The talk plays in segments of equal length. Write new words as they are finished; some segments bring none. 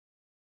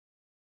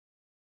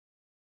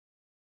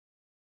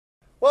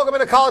Welcome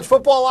into College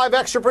Football Live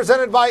Extra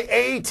presented by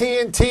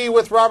AT&T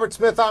with Robert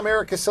Smith. I'm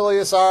Eric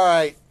Casilius. All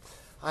right,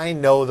 I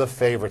know the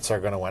favorites are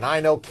going to win.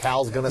 I know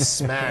Cal's going to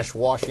smash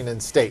Washington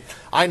State.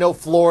 I know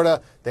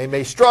Florida, they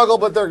may struggle,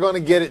 but they're going to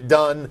get it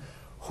done.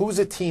 Who's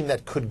a team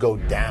that could go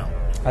down?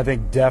 I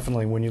think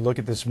definitely when you look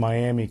at this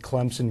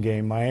Miami-Clemson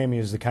game, Miami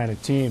is the kind of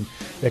team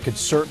that could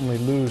certainly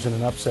lose in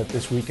an upset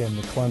this weekend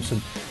to Clemson.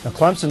 Now,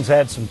 Clemson's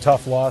had some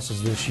tough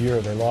losses this year.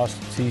 They lost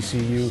to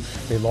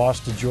TCU. They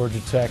lost to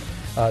Georgia Tech.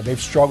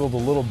 They've struggled a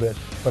little bit,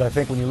 but I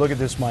think when you look at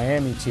this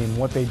Miami team,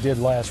 what they did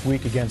last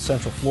week against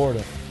Central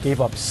Florida,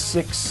 gave up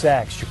 6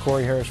 sacks.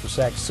 Ja'Cory Harris was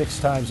sacked 6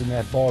 times in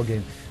that ball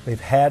game. They've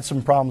had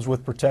some problems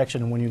with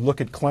protection, and when you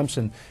look at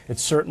Clemson,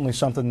 it's certainly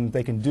something that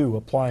they can do,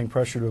 applying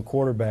pressure to a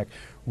quarterback.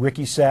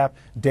 Ricky Sapp,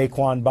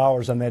 Daquan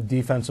Bowers on that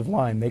defensive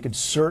line. They could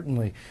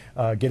certainly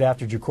get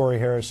after Ja'Cory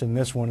Harris in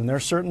this one, and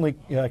they're certainly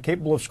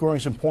capable of scoring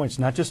some points,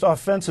 not just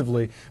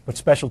offensively, but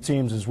special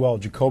teams as well.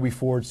 Jacoby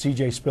Ford,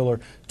 C.J.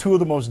 Spiller, 2 of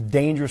the most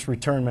dangerous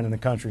return men in the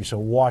country, so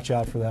watch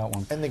out for that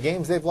one. And the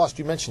games they've lost,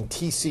 you mentioned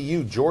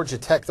TCU, Georgia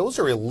Tech, those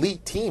are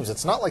elite teams.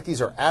 It's not like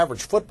these are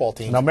average football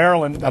teams. Now,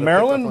 Maryland,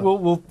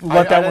 we'll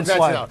let that one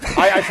slide.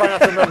 I try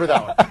not to remember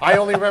that one. I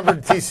only remember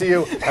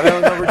TCU, and I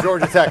only remember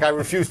Georgia Tech. I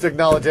refuse to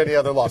acknowledge any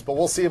other loss, but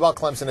we'll see about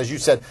Clemson. As you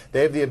said,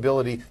 they have the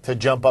ability to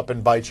jump up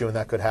and bite you, and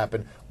that could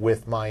happen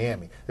with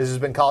Miami. This has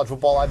been College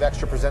Football Live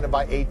Extra presented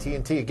by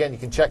AT&T. Again, you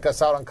can check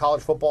us out on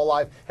College Football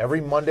Live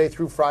every Monday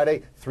through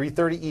Friday,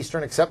 3:30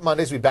 Eastern, except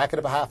Mondays. We back it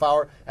up a half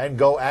hour and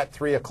go at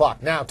 3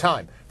 o'clock. Now,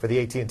 time for the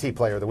AT&T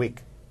Player of the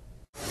Week.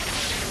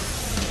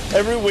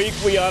 Every week,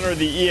 we honor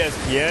the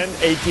ESPN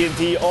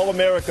AT&T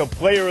All-America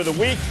Player of the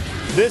Week.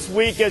 This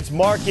week, it's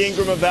Mark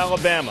Ingram of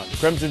Alabama.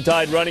 Crimson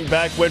Tide running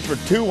back went for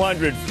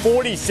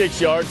 246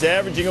 yards,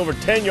 averaging over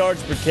 10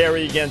 yards per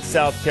carry against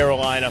South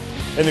Carolina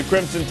in the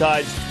Crimson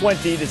Tide's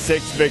 20-6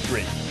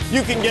 victory.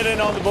 You can get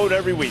in on the vote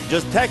every week.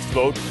 Just text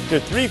vote to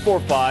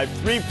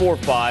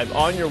 345-345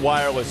 on your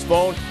wireless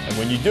phone. And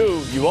when you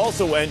do, you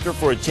also enter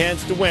for a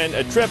chance to win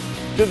a trip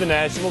to the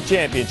national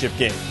championship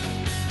game.